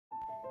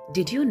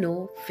Did you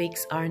know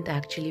figs aren't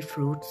actually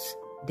fruits?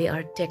 They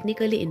are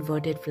technically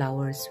inverted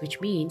flowers,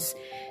 which means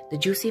the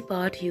juicy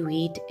part you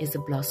eat is the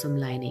blossom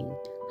lining,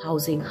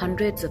 housing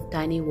hundreds of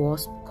tiny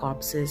wasp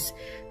corpses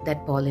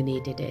that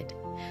pollinated it.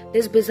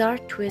 This bizarre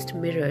twist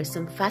mirrors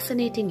some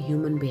fascinating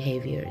human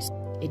behaviors.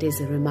 It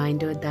is a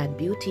reminder that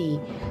beauty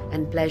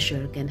and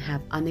pleasure can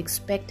have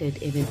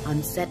unexpected, even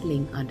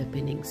unsettling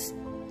underpinnings.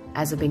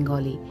 As a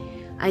Bengali,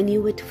 I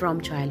knew it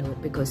from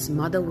childhood because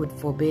mother would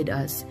forbid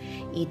us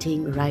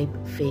eating ripe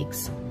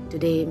figs.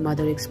 Today,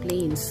 mother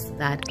explains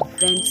that a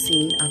friend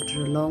seen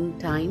after a long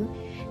time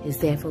is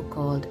therefore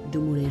called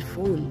Dumurer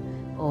Fool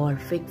or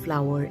fig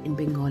flower in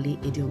Bengali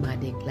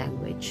idiomatic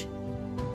language.